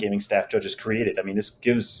Frontline Gaming staff judges created. I mean, this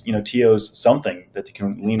gives TOs something that they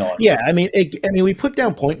can lean on. Yeah, I mean, we put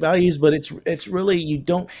down point values, but it's really, you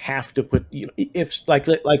don't have to put. If like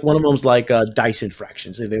one of them's like dice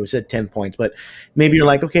infractions, they would said 10 points, but maybe you're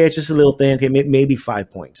like, okay, it's just a little thing. Okay, maybe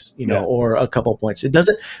 5 points, or a couple points. It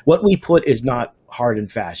doesn't. What we put is not hard and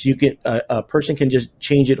fast. You can a person can just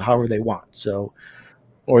change it however they want. So.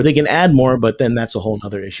 Or they can add more, but then that's a whole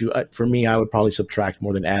other issue. For me, I would probably subtract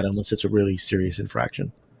more than add unless it's a really serious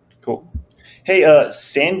infraction. Cool. Hey,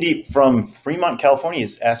 Sandeep from Fremont, California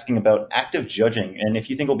is asking about active judging and if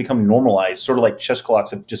you think it'll become normalized, sort of like chess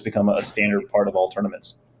clocks have just become a standard part of all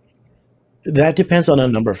tournaments. That depends on a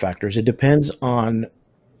number of factors. It depends on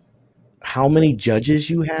how many judges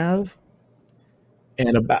you have,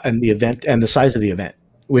 and the event and the size of the event,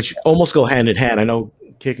 which almost go hand in hand. I know,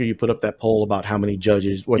 Kicker, you put up that poll about how many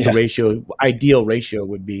judges, what the ideal ratio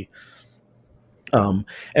would be. And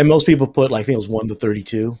most people put, like, I think it was 1 to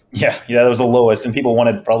 32. Yeah, that was the lowest, and people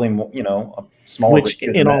wanted probably, a smaller. Which,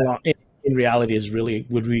 in reality,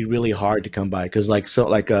 would be really hard to come by, because I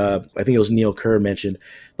think it was Neil Kerr mentioned,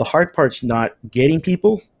 the hard part's not getting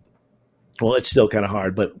people. Well, it's still kind of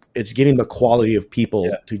hard, but it's getting the quality of people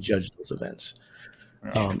to judge those events,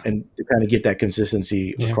 and to kind of get that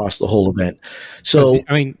consistency across the whole event. So,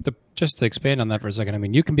 I mean, just to expand on that for a second, I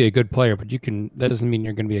mean, you can be a good player, but that doesn't mean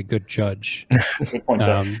you're going to be a good judge. Good point,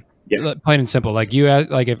 plain and simple. Like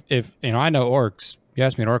if I know orcs, you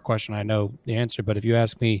ask me an orc question, I know the answer. But if you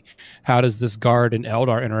ask me, how does this guard and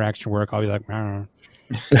Eldar interaction work? I'll be like, I don't know.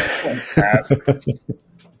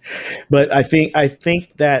 But I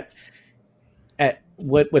think that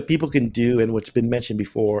what people can do, and what's been mentioned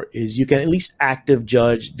before, is you can at least active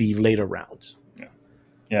judge the later rounds.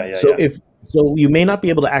 So you may not be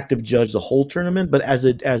able to active judge the whole tournament, but as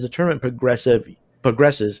the tournament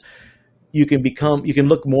progresses, you can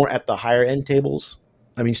look more at the higher end tables.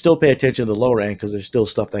 I mean, still pay attention to the lower end, because there's still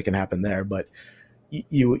stuff that can happen there, but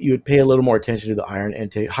you would pay a little more attention to the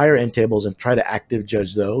higher end tables and try to active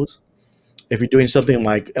judge those. If you're doing something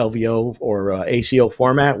like LVO or ACO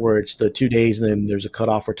format, where it's the 2 days and then there's a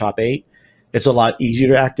cutoff for top 8, it's a lot easier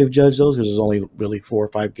to active judge those, because there's only really 4 or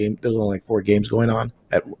 5 games. There's only like 4 games going on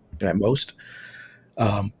at most.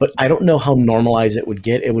 But I don't know how normalized it would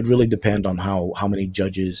get. It would really depend on how many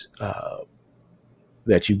judges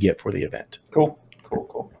that you get for the event. Cool.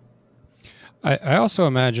 I also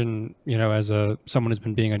imagine, as someone who's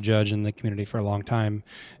been being a judge in the community for a long time,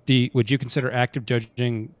 would you consider active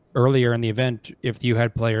judging earlier in the event if you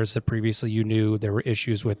had players that previously you knew there were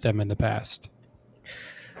issues with them in the past?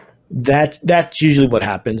 That's usually what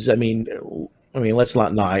happens. I mean, let's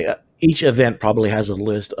not lie. Each event probably has a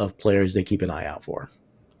list of players they keep an eye out for.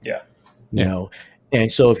 Yeah. You know,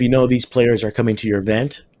 and so if you know these players are coming to your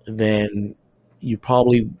event, then you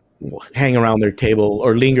probably hang around their table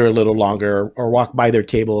or linger a little longer, or walk by their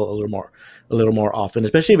table a little more often,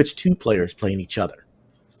 especially if it's 2 players playing each other.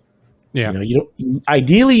 Yeah.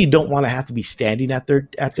 Ideally you don't want to have to be standing at their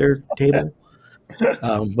table.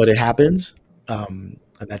 But it happens. And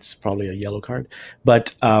that's probably a yellow card.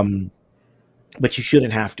 But you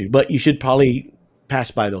shouldn't have to. But you should probably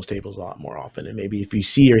pass by those tables a lot more often. And maybe if you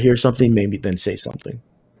see or hear something, maybe then say something.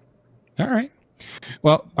 All right.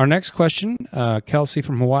 Well, our next question, Kelsey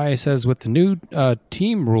from Hawaii says, with the new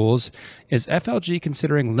team rules, is FLG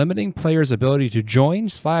considering limiting players' ability to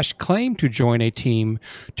join/claim to join a team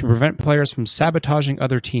to prevent players from sabotaging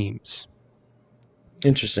other teams?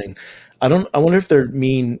 Interesting. I wonder if they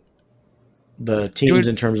mean the teams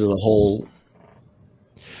in terms of the whole.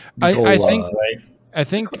 I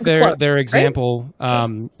think their example,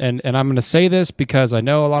 and I'm going to say this because I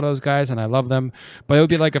know a lot of those guys and I love them, but it would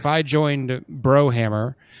be like if I joined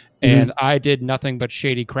Brohammer and I did nothing but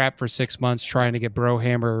shady crap for 6 months trying to get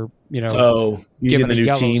Brohammer, using the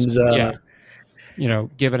new teams,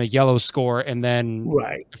 given a yellow score and then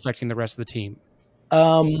affecting the rest of the team.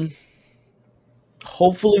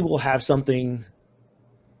 Hopefully we'll have something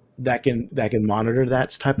that can monitor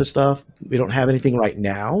that type of stuff. We don't have anything right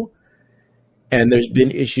now. And there's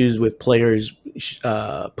been issues with players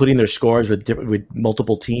putting their scores with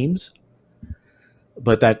multiple teams,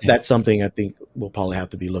 but that's something I think will probably have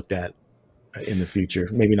to be looked at in the future.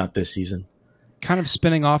 Maybe not this season. Kind of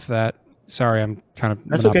spinning off that. Sorry, I'm kind of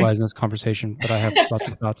monopolizing this conversation, but I have lots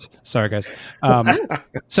of thoughts. Sorry, guys.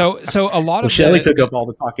 So a lot of Shelly took up all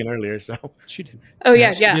the talking earlier, so she did. Oh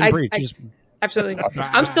yeah. Absolutely.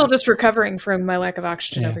 I'm still just recovering from my lack of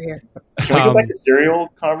oxygen over here. Can we go back to cereal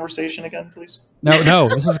conversation again, please? No.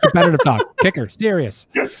 This is competitive talk. Kicker, serious.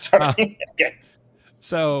 Sorry. Okay.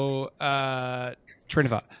 So, train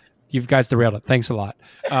of thought. You guys derailed it. Thanks a lot.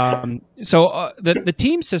 The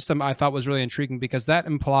team system I thought was really intriguing because that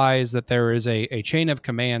implies that there is a chain of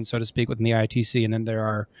command, so to speak, within the ITC, and then there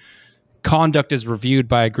are conduct is reviewed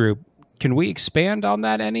by a group. Can we expand on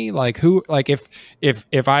that any? Like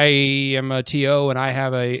if I am a TO and I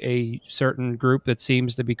have a certain group that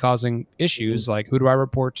seems to be causing issues, like who do I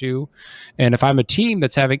report to? And if I'm a team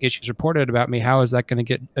that's having issues reported about me, how is that going to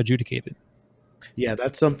get adjudicated? Yeah,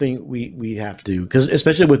 that's something we have to, because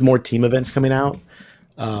especially with more team events coming out,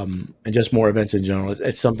 and just more events in general,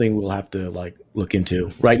 it's something we'll have to look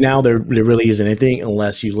into. Right now, there really isn't anything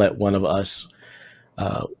unless you let one of us,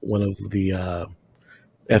 one of the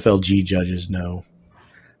FLG judges know.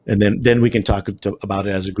 and then we can talk about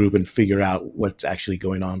it as a group and figure out what's actually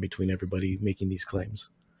going on between everybody making these claims.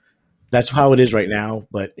 That's how it is right now,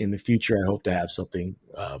 but in the future, I hope to have something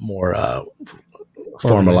more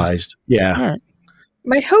formalized. Yeah. All right.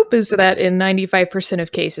 My hope is that in 95%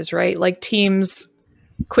 of cases, right, like teams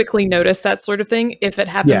quickly notice that sort of thing if it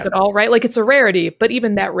happens at all, right? Like it's a rarity, but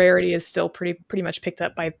even that rarity is still pretty much picked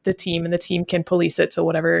up by the team, and the team can police it to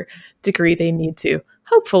whatever degree they need to,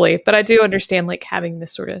 hopefully. But I do understand like having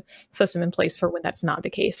this sort of system in place for when that's not the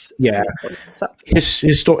case.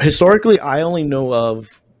 So historically, I only know of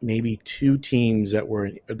maybe 2 teams that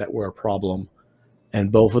were a problem,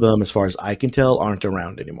 and both of them, as far as I can tell, aren't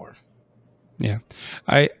around anymore. Yeah,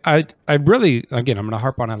 I really, again, I'm going to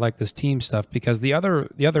harp on I like this team stuff, because the other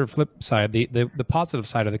flip side, the positive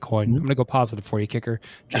side of the coin, I'm going to go positive for you, Kicker,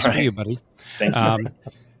 just for you, buddy. Thank you.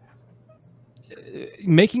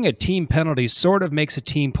 Making a team penalty sort of makes a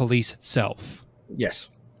team police itself. Yes.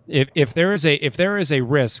 If there is a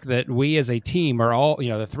risk that we as a team are all,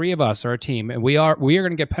 the 3 of us are a team, and we are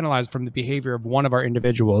going to get penalized from the behavior of one of our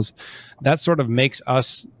individuals, that sort of makes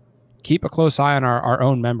us keep a close eye on our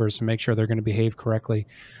own members to make sure they're going to behave correctly.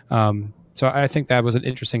 So I think that was an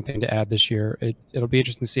interesting thing to add this year. It'll be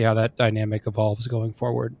interesting to see how that dynamic evolves going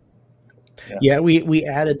forward. Yeah, we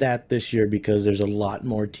added that this year because there's a lot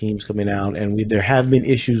more teams coming out, and there have been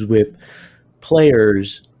issues with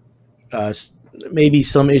players, maybe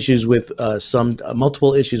some issues with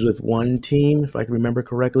multiple issues with one team, if I can remember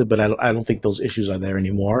correctly, but I don't think those issues are there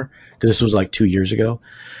anymore, because this was like 2 years ago.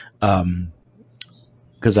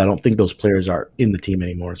 Because I don't think those players are in the team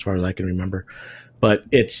anymore, as far as I can remember. But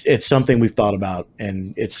it's something we've thought about,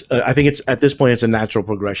 and I think it's at this point it's a natural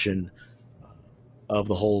progression of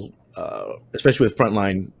the whole, especially with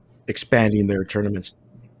Frontline expanding their tournaments.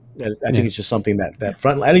 I think it's just something that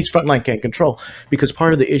at least Frontline can't control, because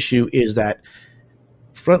part of the issue is that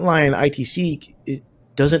Frontline ITC, it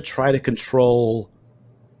doesn't try to control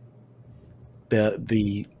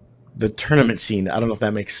the tournament scene. I don't know if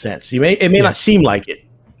that makes sense. It may not seem like it,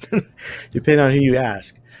 depending on who you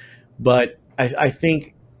ask. But I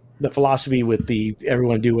think the philosophy with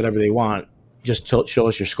everyone do whatever they want, just to show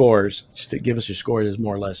us your scores, just to give us your scores, is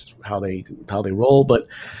more or less how they roll. But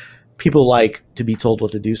people like to be told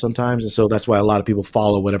what to do sometimes, and so that's why a lot of people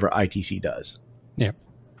follow whatever ITC does. Yeah.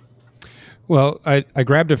 Well, I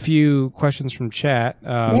grabbed a few questions from chat.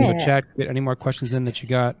 So chat, get any more questions in that you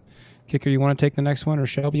got? Kicker, you want to take the next one, or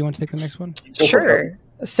Shelby, you want to take the next one? Sure.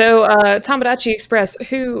 So Tomodachi Express,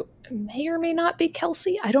 who may or may not be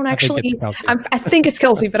Kelsey. I don't actually. I think it's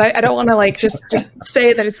Kelsey, but I don't want to like just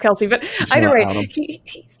say that it's Kelsey. But either way,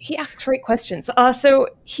 he asks great questions. So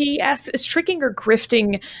he asks, is tricking or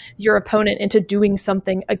grifting your opponent into doing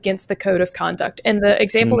something against the code of conduct? And the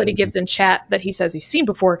example that he gives in chat that he says he's seen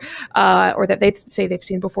before, or that they say they've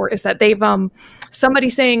seen before, is that they've somebody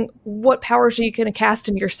saying, what powers are you going to cast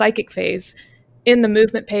in your psychic phase in the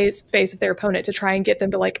movement phase of their opponent to try and get them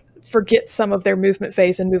to like forget some of their movement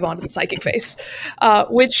phase and move on to the psychic phase,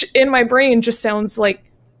 which in my brain just sounds like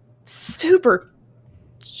super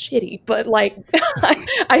shitty, but like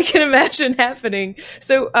I can imagine happening.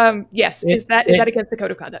 So yes, is that against the code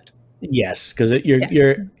of conduct? Yes, because because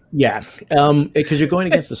you're going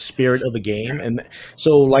against the spirit of the game, and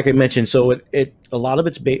so like I mentioned, so it a lot of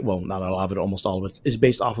it's not a lot of it, almost all of it is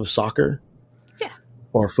based off of soccer.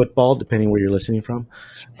 Or football, depending where you're listening from.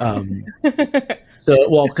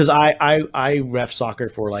 Because I ref soccer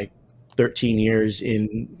for like 13 years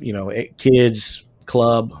in kids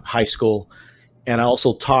club, high school, and I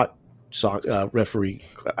also taught referee.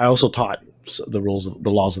 I also taught the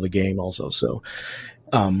laws of the game also. So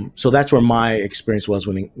that's where my experience was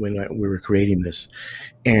when we were creating this,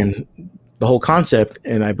 and the whole concept,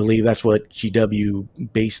 and I believe that's what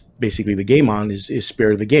GW based basically the game on, is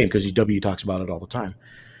spirit of the game, because GW talks about it all the time,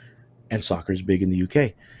 and soccer is big in the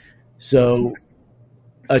UK. So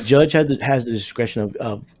a judge has the discretion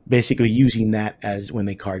of basically using that as when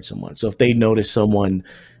they card someone. So if they notice someone,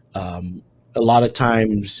 a lot of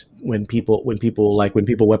times when people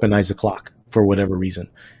weaponize the clock for whatever reason,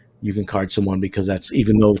 you can card someone, because that's,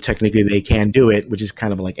 even though technically they can do it, which is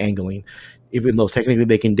kind of like angling. Even though technically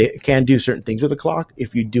they can do certain things with the clock,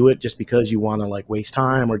 if you do it just because you want to like waste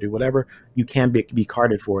time or do whatever, you can be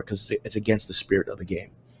carded for it, because it's against the spirit of the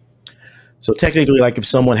game. So technically, like if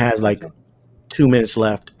someone has like 2 minutes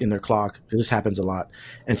left in their clock, because this happens a lot,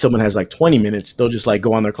 and someone has like 20 minutes, they'll just like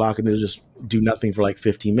go on their clock and they'll just do nothing for like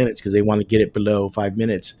 15 minutes because they want to get it below 5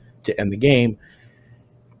 minutes to end the game.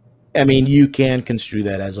 I mean, you can construe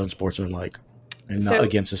that as unsportsmanlike and not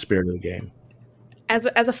against the spirit of the game.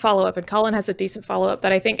 as a follow up, and Colin has a decent follow up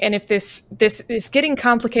that I think, and if this is getting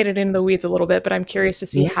complicated in the weeds a little bit, but I'm curious to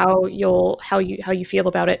see how you feel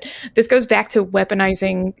about it. This goes back to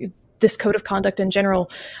weaponizing this code of conduct in general.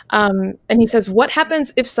 And he says, what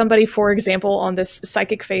happens if somebody, for example, on this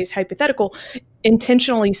psychic phase hypothetical,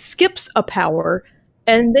 intentionally skips a power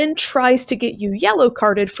and then tries to get you yellow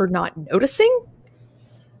carded for not noticing?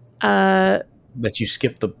 That you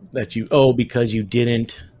skipped because you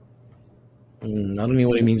didn't. I don't know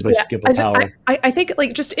what he means by skip a power. I think,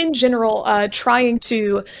 like, just in general, trying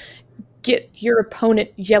to get your opponent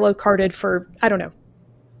yellow carded for, I don't know.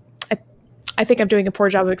 I think I'm doing a poor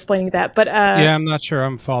job of explaining that, but yeah, I'm not sure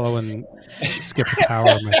I'm following skip a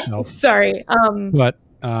power myself. Sorry, but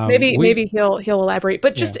maybe he'll elaborate.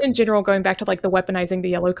 But just in general, going back to like the weaponizing the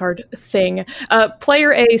yellow card thing,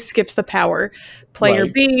 player A skips the power, player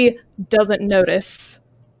B doesn't notice,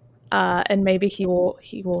 and maybe he will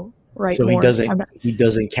write. So more. he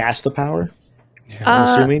doesn't cast the power.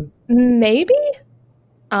 I'm assuming maybe.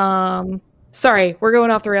 Sorry, we're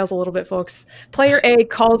going off the rails a little bit, folks. Player A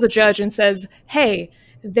calls a judge and says, "Hey,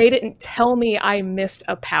 they didn't tell me I missed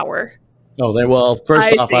a power." Oh,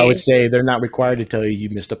 first off, I would say they're not required to tell you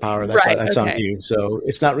missed a power. That's on you. So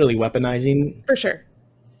it's not really weaponizing. For sure.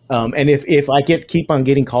 And if I keep on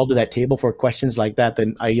getting called to that table for questions like that,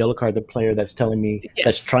 then I yellow card the player that's telling me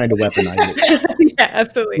that's trying to weaponize it. Yeah,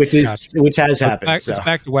 absolutely. Which has happened. It's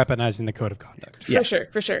back to weaponizing the code of conduct. For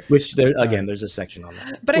sure. Which there's a section on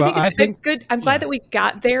that. But I think it's good. I'm glad that we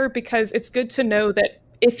got there, because it's good to know that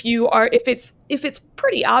if it's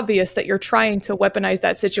pretty obvious that you're trying to weaponize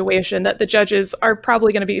that situation, that the judges are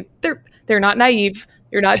probably going to be they're not naive.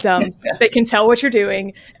 You're not dumb. They can tell what you're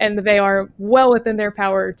doing, and they are well within their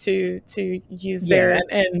power to use their.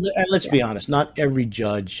 And let's be honest, not every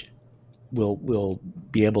judge will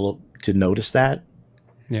be able to notice that.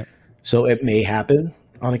 Yeah. So it may happen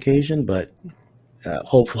on occasion, but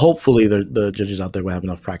hopefully the judges out there will have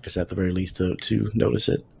enough practice at the very least to notice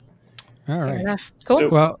it. All right. Fair enough. Cool.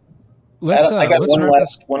 So, Well, I got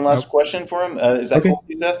one last question for him. Is that cool,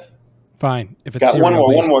 Seth? Fine. If it's got one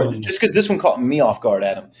more. then- Just because this one caught me off guard,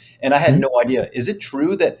 Adam, and I had no idea. Is it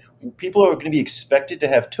true that people are going to be expected to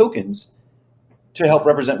have tokens to help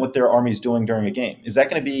represent what their army is doing during a game? Is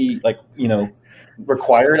that going to be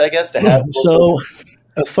required? I guess to have. So,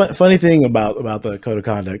 a funny thing about the code of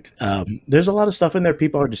conduct, there's a lot of stuff in there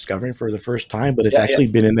people are discovering for the first time, but it's actually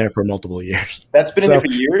been in there for multiple years. That's been in there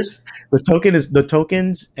for years. The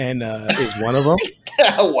tokens and is one of them.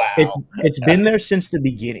 Wow. It's been there since the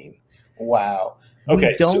beginning. Wow.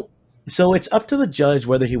 Okay. So it's up to the judge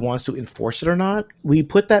whether he wants to enforce it or not. We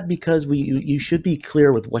put that because you should be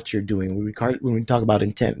clear with what you're doing when we talk about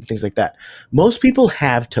intent and things like that. Most people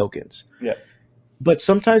have tokens. Yeah. But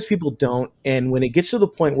sometimes people don't. And when it gets to the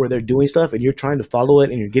point where they're doing stuff and you're trying to follow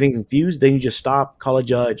it and you're getting confused, then you just stop, call a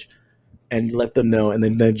judge, and let them know. And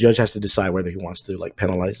then the judge has to decide whether he wants to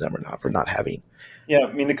penalize them or not for not having. Yeah,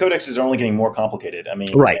 I mean, the codexes are only getting more complicated. I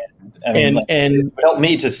mean, right. And it would help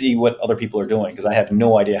me to see what other people are doing, because I have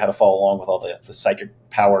no idea how to follow along with all the psychic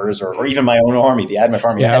powers or even my own army, the AdMech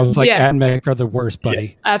army. Yeah, I was like, AdMech are the worst, buddy.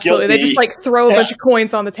 Yeah, absolutely. Guilty. They just throw a bunch of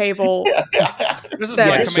coins on the table. This is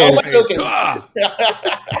my command tokens.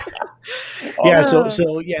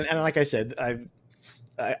 And like I said,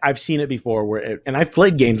 I've seen it before and I've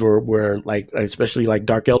played games where like, especially like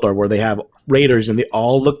Dark Eldar, where they have raiders and they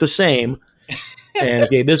all look the same. And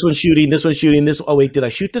okay, this one's shooting, this. Oh wait, did I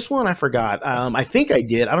shoot this one? I forgot. I think I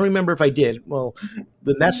did. I don't remember if I did. Well,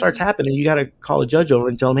 then that starts happening. You got to call a judge over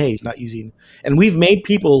and tell him, hey, he's not using. And we've made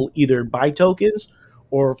people either buy tokens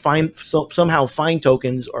or somehow find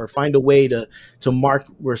tokens or find a way to mark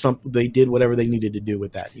where they did whatever they needed to do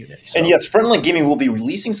with that unit. So. And yes, Frontline Gaming will be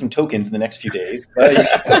releasing some tokens in the next few days. On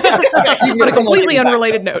a completely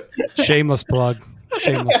unrelated note. Shameless plug.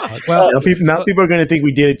 Well, now people are going to think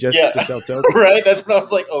we did it just to sell tokens, right? That's when I was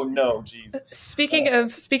like, "Oh no, geez." Speaking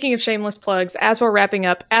of shameless plugs, as we're wrapping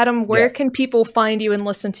up, Adam, where can people find you and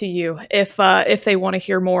listen to you if they want to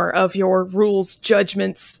hear more of your rules,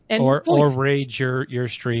 judgments, and or voice? raid your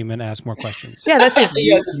stream and ask more questions? Yeah, that's it.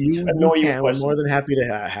 You annoy you. I'm more than happy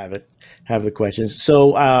to have the questions.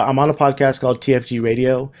 So I'm on a podcast called TFG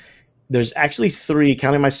Radio. There's actually 3,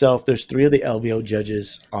 counting myself. There's 3 of the LVO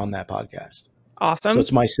judges on that podcast. Awesome. So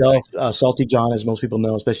it's myself, Salty John, as most people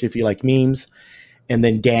know, especially if you like memes, and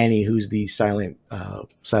then Danny, who's the silent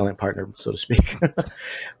partner, so to speak.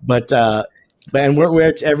 but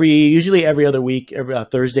we're usually every other week, every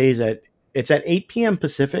Thursdays it's at 8 p.m.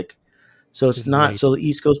 Pacific, so it's not late. So the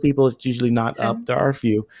East Coast people, it's usually not 10. Up. There are a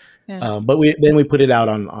few, but we put it out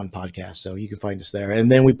on podcasts, so you can find us there,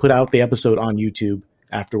 and then we put out the episode on YouTube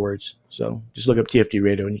afterwards. So just look up TFT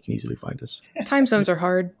Radio and you can easily find us. Time zones are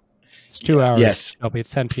hard. It's 2 hours. Yes. Shelby,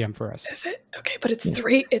 it's 10 p.m. for us. Is it? Okay, but it's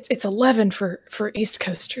 3. It's 11 for East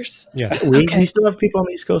Coasters. Yeah. We still have people on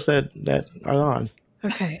the East Coast that are on.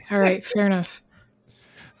 Okay. All right. Fair enough.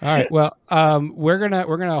 All right. Well, we're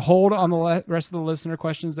gonna hold on the rest of the listener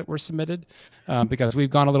questions that were submitted because we've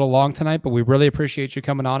gone a little long tonight. But we really appreciate you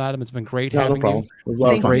coming on, Adam. It's been great having No problem. you. It was a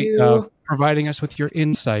lot of fun. Great providing us with your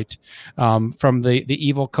insight from the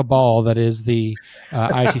evil cabal that is the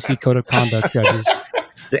ITC Code of Conduct judges.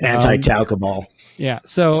 The anti-Tau cabal. Yeah.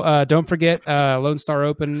 So don't forget, Lone Star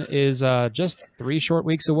Open is just 3 short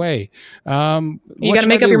weeks away. You got to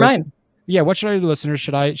make up your mind. Yeah, what should I do, listeners?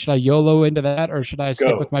 Should I YOLO into that, or should I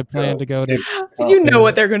stick with my plan to go to? You know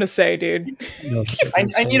what they're gonna say, dude.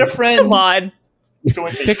 I need a friend. Come on.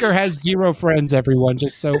 Picker has 0 friends, everyone.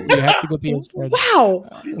 Just so we have to go be his friends. Wow.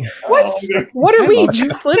 What are we?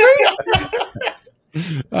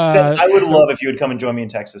 I would love if you would come and join me in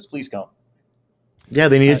Texas. Please come. Yeah,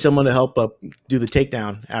 they needed someone to help do the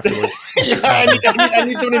takedown afterwards. I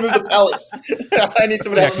need someone to move the pellets. I need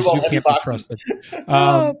someone to help move all heavy boxes.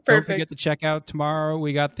 Don't forget to check out tomorrow.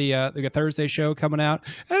 We got the Thursday show coming out,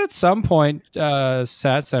 and at some point,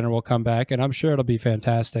 Sat Center will come back, and I'm sure it'll be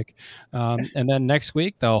fantastic. And then next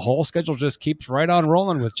week, the whole schedule just keeps right on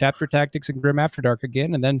rolling with Chapter Tactics and Grim After Dark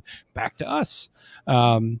again, and then back to us.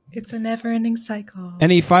 It's a never-ending cycle.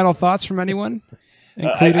 Any final thoughts from anyone,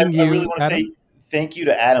 including you? I really want to say thank you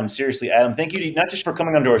to Adam. Seriously, Adam, thank you to not just for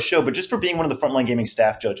coming onto our show, but just for being one of the Frontline Gaming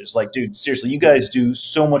staff judges. Like, dude, seriously, you guys do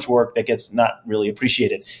so much work that gets not really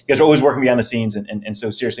appreciated. You guys are always working behind the scenes. And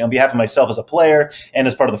so seriously, on behalf of myself as a player and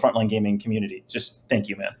as part of the Frontline Gaming community, just thank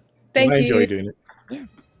you, man. Thank you. I enjoy doing it. Yeah.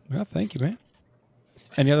 Well, thank you, man.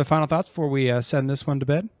 Any other final thoughts before we send this one to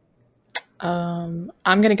bed? I'm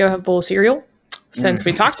going to go have a bowl of cereal since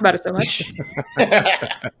we talked about it so much.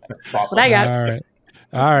 Awesome. What I got.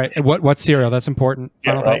 All right. What cereal? That's important.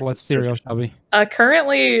 Final thought. What cereal, Shelby?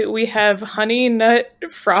 Currently, we have Honey Nut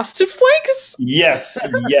Frosted Flakes. Yes.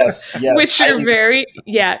 Which are very,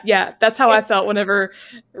 yeah. That's how I felt whenever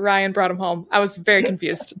Ryan brought them home. I was very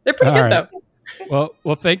confused. They're pretty good, though.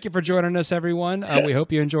 Well, thank you for joining us, everyone. We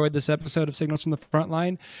hope you enjoyed this episode of Signals from the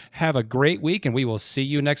Frontline. Have a great week, and we will see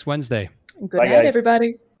you next Wednesday. Good night,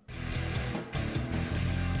 everybody.